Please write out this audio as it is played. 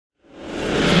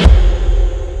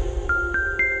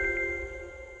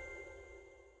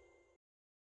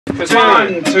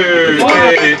1, 2, 3, 4.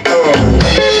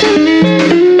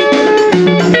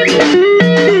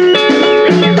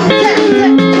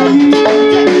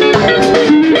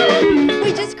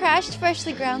 We just crashed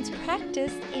Freshlyground's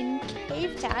practice in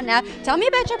Cape Town. Now, tell me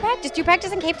about your practice. Do you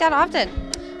practice in Cape Town often?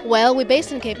 Well, we're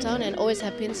based in Cape Town and always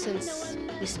have been since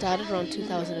we started around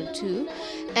 2002,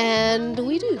 and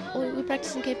we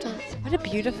practice in Cape Town. What a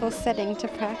beautiful setting to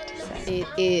practice in. It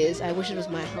is. I wish it was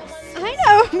my house. I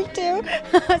know, me too.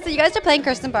 So you guys are playing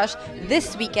Kirstenbosch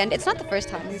this weekend. It's not the first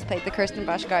time you've played the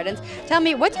Kirstenbosch Gardens. Tell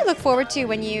me, what do you look forward to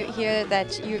when you hear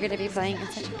that you're going to be playing in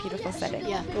such a beautiful setting?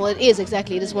 Yeah, well, it is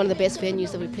exactly. It is one of the best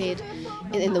venues that we played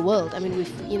in the world. I mean,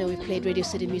 we've played Radio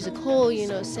City Music Hall,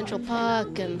 Central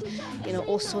Park, and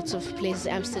all sorts of places,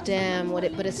 Amsterdam.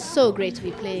 But it's so great to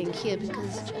be playing here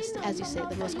because it's just, as you say,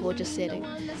 the most gorgeous setting.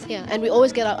 Yeah, and we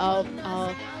always get our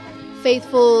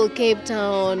faithful Cape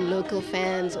Town local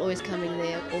fans always coming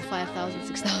there, all 5,000,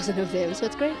 6,000 of them. So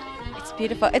it's great. It's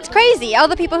beautiful. It's crazy, all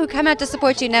the people who come out to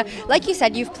support you. Now, like you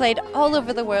said, you've played all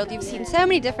over the world. You've seen so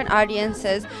many different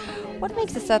audiences. What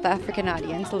makes the South African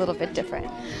audience a little bit different?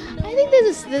 I think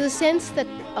there's a sense that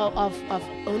of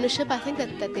ownership. I think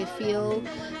that they feel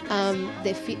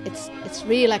it's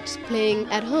really like just playing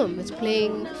at home. It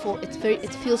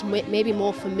feels maybe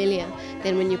more familiar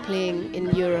than when you're playing in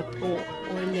Europe or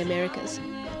in the Americas.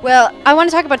 Well, I want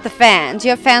to talk about the fans. You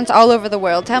have fans all over the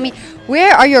world. Tell me,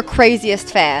 where are your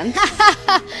craziest fans?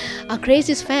 Our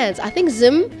craziest fans, I think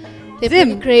Zim. They're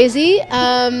pretty crazy.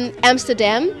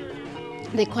 Amsterdam.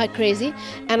 They're quite crazy.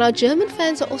 And our German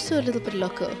fans are also a little bit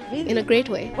loco, in a great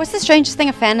way. What's the strangest thing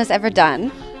a fan has ever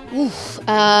done?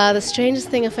 The strangest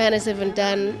thing a fan has ever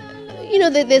done,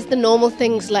 there's the normal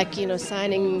things like,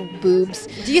 signing boobs.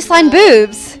 Do you sign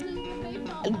boobs?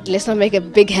 Let's not make a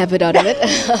big habit out of it.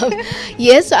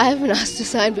 Yes, I have been asked to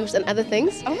sign boobs and other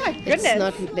things. Oh my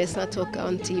goodness. Let's not talk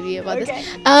on TV about this.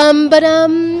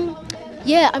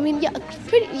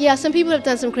 Some people have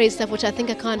done some crazy stuff, which I think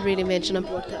I can't really mention on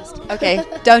broadcast. Okay,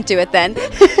 don't do it then.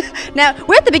 Now,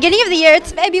 we're at the beginning of the year.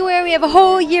 It's February. We have a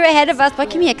whole year ahead of us. What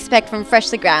can we expect from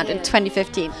Freshlyground in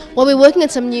 2015? Well, we're working on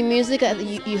some new music.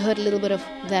 You heard a little bit of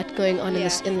that going on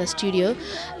in the studio.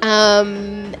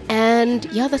 We're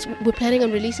planning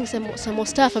on releasing some more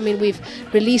stuff. I mean, we've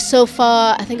released so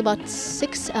far, I think, about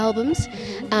 6 albums.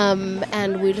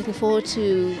 And we're looking forward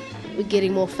to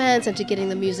getting more fans and to getting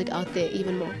the music out there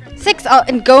even more. 6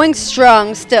 and going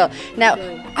strong still. Now,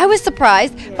 I was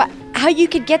surprised by how you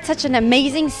could get such an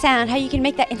amazing sound, how you can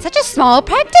make that in such a small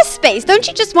practice space. Don't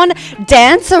you just want to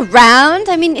dance around?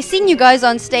 I mean, seeing you guys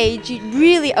on stage, you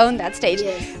really own that stage.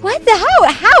 Yes.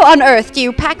 How on earth do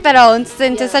you pack that all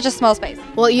into such a small space?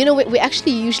 Well, we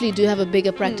actually usually do have a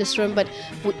bigger practice room, but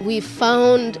we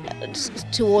found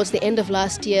towards the end of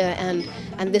last year and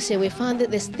this year, we found that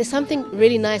there's something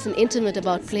really nice and intimate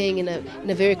about playing in a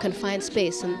very confined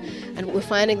space, and we're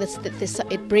finding that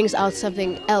it brings out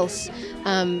something else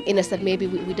in us that maybe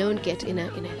we don't get in a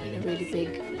really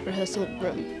big rehearsal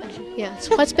room. Yeah, it's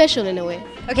quite special in a way.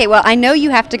 Okay, well, I know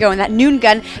you have to go, and that noon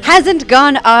gun hasn't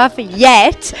gone off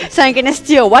yet, so I'm going to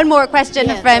steal one more question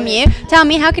from you. Tell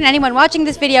me, how can anyone watching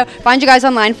this video find you guys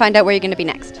online, find out where you're going to be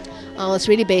next? It's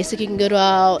really basic. You can go to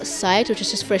our site, which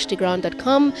is just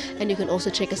freshlyground.com, and you can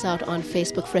also check us out on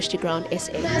Facebook, Freshlyground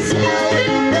SA.